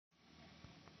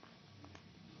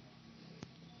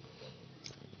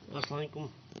Assalamualaikum,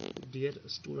 dear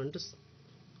students.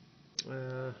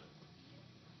 Uh,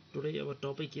 Today our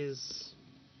topic is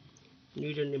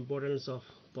need and importance of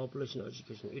population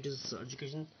education. It is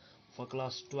education for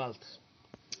class 12th.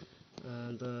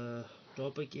 And the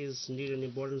topic is need and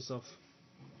importance of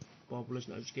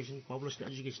population education. Population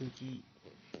education की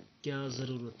क्या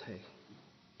ज़रूरत है?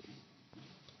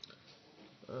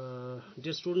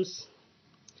 Dear students,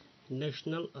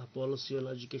 National Policy on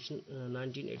Education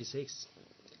 1986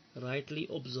 rightly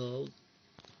observed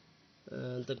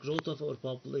the growth of our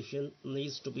population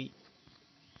needs to be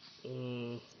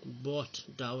brought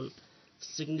down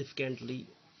significantly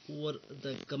over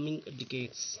the coming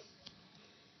decades.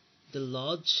 The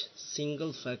large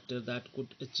single factor that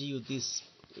could achieve this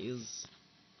is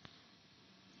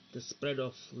the spread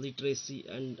of literacy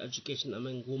and education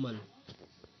among women.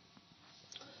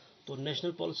 तो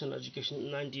national policy on education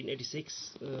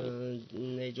 1986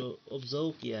 ने जो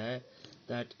observe किया है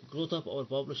that growth of our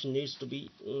population needs to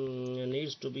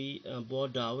be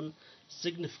brought down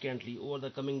significantly over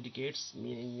the coming decades,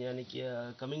 यानी कि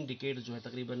coming decade जो है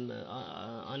तकरीबन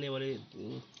आने वाले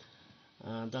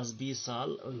 10-20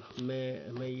 साल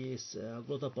में ये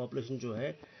ग्रोथ ऑफ पॉपुलेशन जो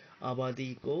है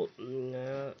आबादी को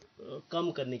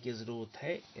कम करने की ज़रूरत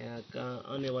है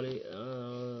आने वाले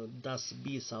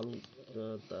 10-20 सालों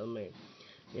में,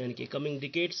 यानी कि coming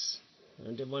decades.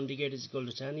 One decade is equal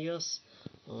to 10 years.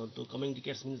 तो coming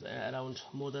decades means around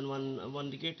more than one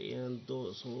decade.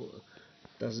 तो सो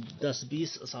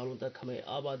 10-20 सालों तक हमें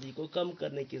आबादी को कम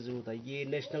करने की ज़रूरत है. ये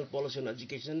national policy on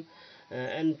education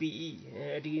NPE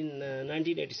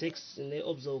 1986 ने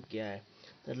ऑब्जर्व किया है.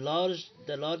 The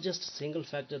largest single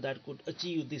factor that could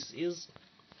achieve this is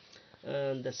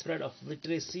the spread of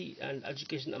literacy and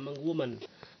education among women.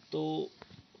 तो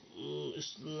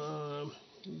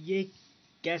ये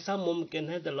कैसा मुमकिन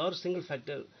है? The large single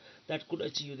factor that could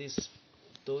achieve this.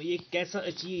 तो ये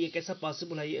कैसा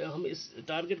पॉसिबल है? ये हम इस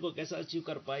टारगेट को कैसा अचीव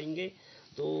कर पाएंगे?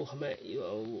 तो हमें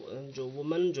जो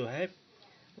वुमेन जो है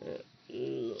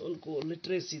उनको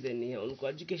लिटरेसी देनी है, उनको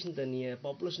एजुकेशन देनी है,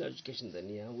 पॉपुलेशन एजुकेशन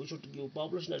देनी है. We should give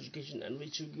population education and we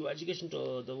should give education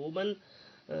to the women.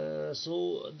 So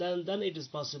then it is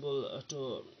possible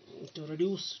to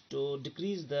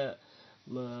decrease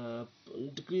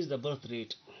the birth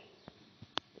rate.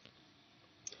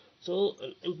 So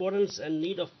importance and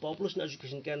need of population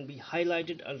education can be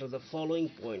highlighted under the following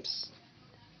points.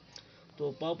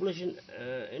 So population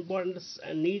importance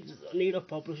and need of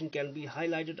population can be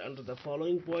highlighted under the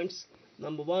following points.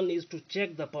 Number one is to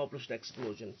check the population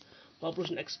explosion.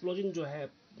 Population explosion जो है,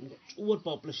 over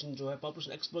population जो है,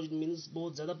 population explosion means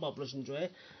बहुत ज़्यादा population जो है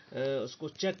उसको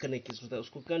check करने की ज़रूरत है,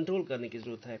 उसको कंट्रोल करने की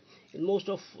ज़रूरत है. In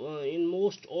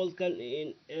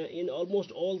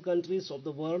almost all countries of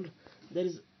the world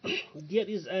there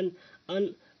is an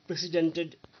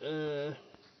unprecedented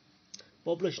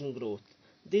population growth.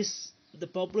 The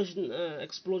population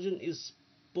explosion is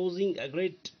posing a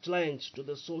great challenge to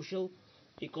the social,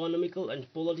 economical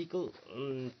and political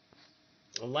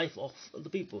life of the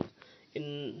people.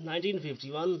 In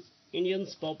 1951,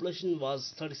 Indians' population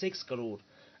was 36 crore,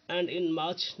 and in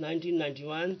March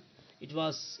 1991, it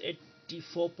was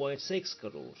 84.6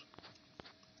 crore.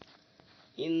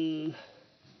 In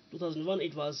 2001,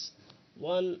 it was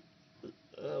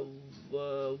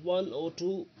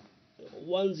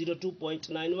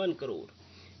 102.91 crore.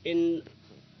 In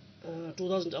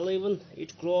 2011,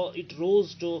 it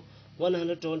rose to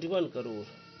 121 crore.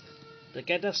 The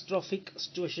catastrophic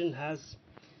situation has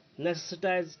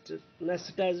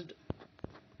necessitated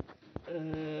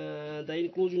the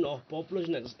inclusion of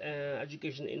population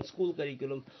education in school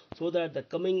curriculum so that the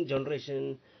coming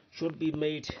generation should be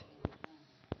made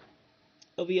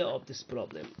aware of this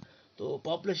problem. तो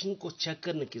population को check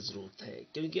करने की ज़रूरत है,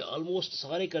 क्योंकि almost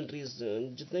सारे countries,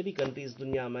 जितने भी कंट्रीज़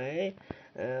दुनिया में हैं,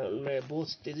 उनमें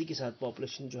बहुत तेज़ी के साथ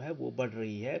पॉपुलेशन जो है वो बढ़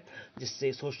रही है,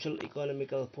 जिससे सोशल,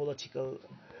 इकोनॉमिकल, पॉलिटिकल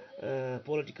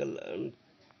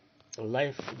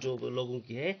लाइफ जो लोगों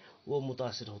की है वो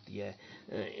मुतासर होती है.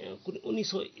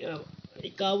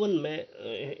 1951 में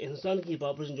हिंदुस्तान की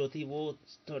पॉपुलेशन जो थी वो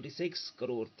 36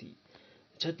 करोड़ थी,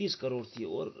 36 करोड़ थी.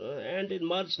 और एंड इन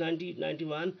मार्च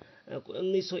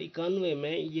 1991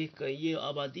 में ये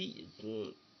आबादी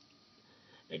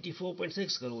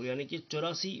 84.6 करोड़ यानी कि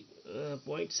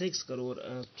 84.6 करोड़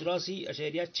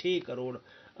 84.6 करोड़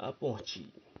पहुंची.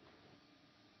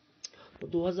 तो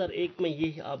 2001 में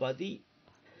ये आबादी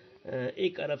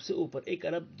 1 अरब से ऊपर 1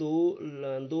 अरब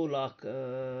 2 लाख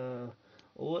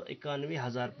और 91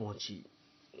 हज़ार पहुंची.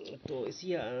 तो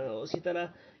इसी तरह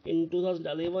इन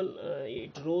 2011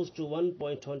 इट रोज टू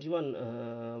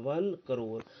 1.21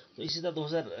 करोड़। तो इसी तरह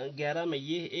 2011 में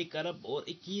ये 1 अरब और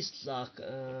 21 लाख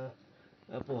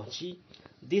पहुंची।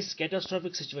 This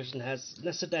catastrophic situation has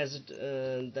नेसेसिटाइज्ड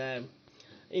the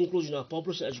inclusion of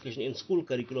population education in school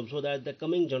curriculum so that the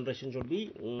coming generation should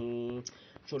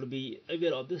be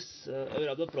aware of this aware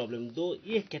of the problem। तो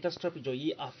ये कैटास्ट्रॉफी जो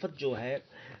ये आफत जो है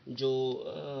जो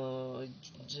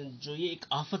ये एक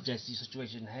आफत जैसी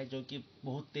सिचुएशन है जो कि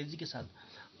बहुत तेज़ी के साथ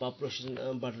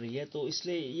पॉपुलेशन बढ़ रही है, तो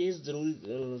इसलिए ये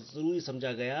ज़रूरी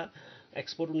समझा गया,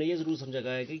 एक्सपर्टों ने ये ज़रूर समझा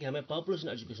गया कि हमें पॉपुलेशन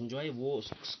एजुकेशन जो है वो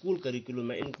स्कूल करिकुलम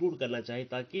में इंक्लूड करना चाहिए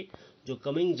ताकि जो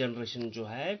कमिंग जनरेशन जो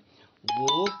है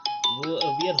वो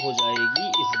अवेयर हो जाएगी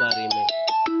इस बारे में,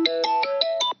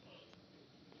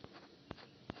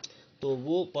 तो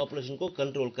वो पॉपुलेशन को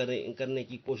कंट्रोल करने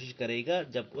की कोशिश करेगा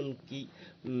जब उनकी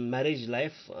मैरिज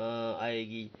लाइफ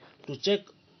आएगी। To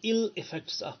check ill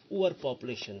effects of poor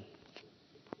population,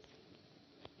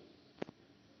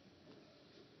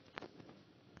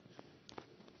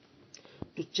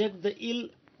 to check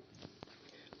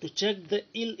the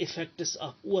ill effects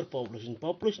of poor population.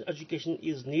 Population education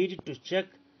is needed to check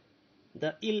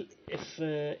the ill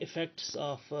effects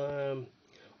of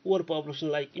poor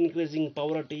population like increasing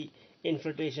poverty,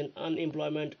 inflation,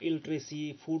 unemployment,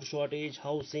 illiteracy, food shortage,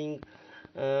 housing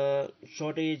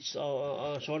shortage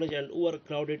and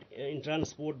overcrowded in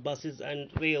transport, buses and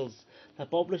rails. The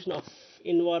population of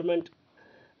environment,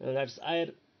 that's air,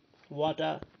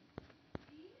 water,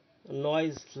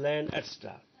 noise, land,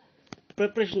 etc.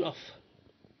 Preparation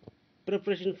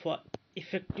for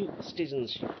effective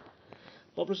citizenship.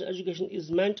 Population education is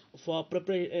meant for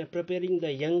preparing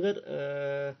the younger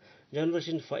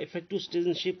generation for effective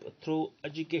citizenship through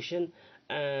education,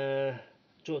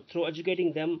 through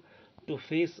educating them to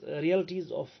face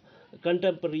realities of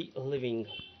contemporary living.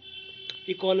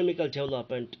 Economical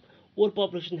development.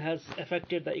 Overpopulation has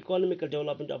affected the economical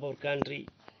development of our country.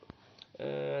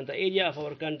 The area of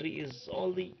our country is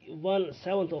only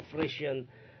 1/7 of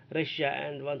Russia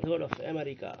and 1/3 of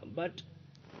America, but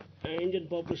Indian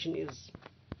population is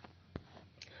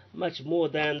much more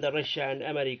than the Russia and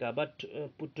America, but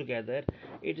put together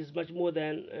it is much more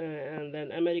than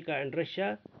America and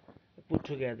Russia put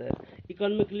together.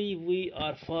 Economically, we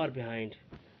are far behind.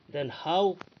 Then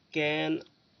how can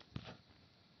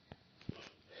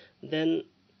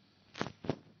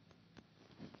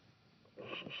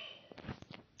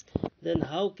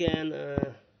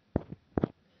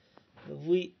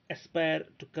we aspire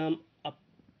to come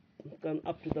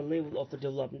up to the level of the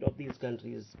development of these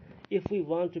countries? If we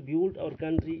want to build our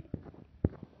country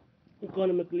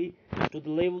economically to the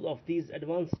level of these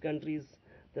advanced countries,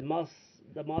 the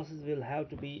masses will have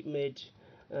to be made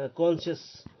conscious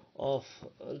of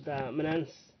the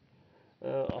menace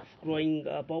of growing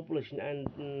population, and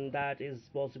that is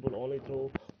possible only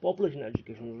through population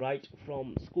education right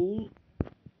from school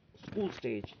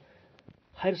stage.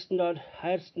 Higher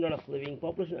standard of living.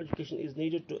 Population education is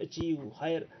needed to achieve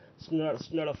higher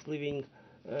standard of living.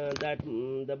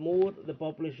 The more the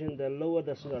population, the lower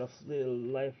the standard of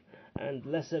life, and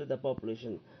lesser the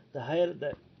population. The higher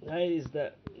is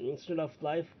the standard of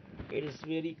life. It is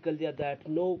very clear that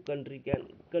no country can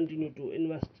continue to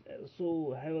invest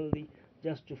so heavily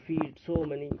just to feed so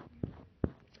many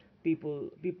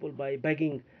people by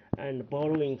begging and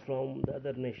borrowing from the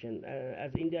other nation,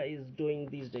 as India is doing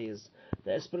these days.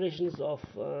 The aspirations of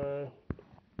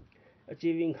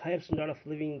achieving higher standard of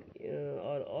living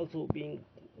are also being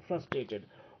frustrated.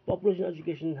 Population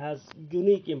education has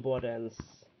unique importance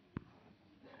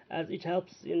as it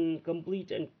helps in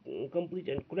complete and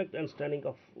correct understanding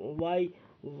of why,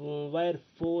 where,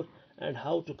 for, and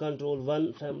how to control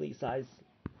one's family size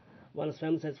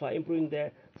for improving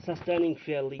their sustaining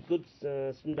fairly good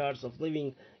standards of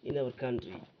living in our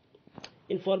country.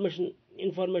 Information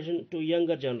to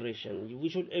younger generation. We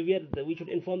should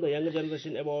inform the younger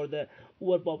generation about the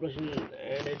overpopulation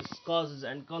and its causes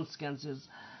and consequences.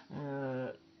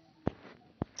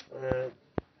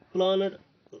 Planned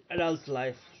adult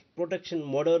life, protection,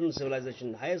 modern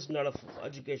civilization, highest standard of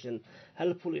education,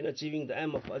 helpful in achieving the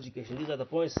aim of education. These are the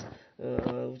points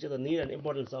which are the need and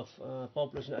importance of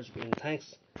population education.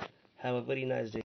 Thanks. Have a very nice day.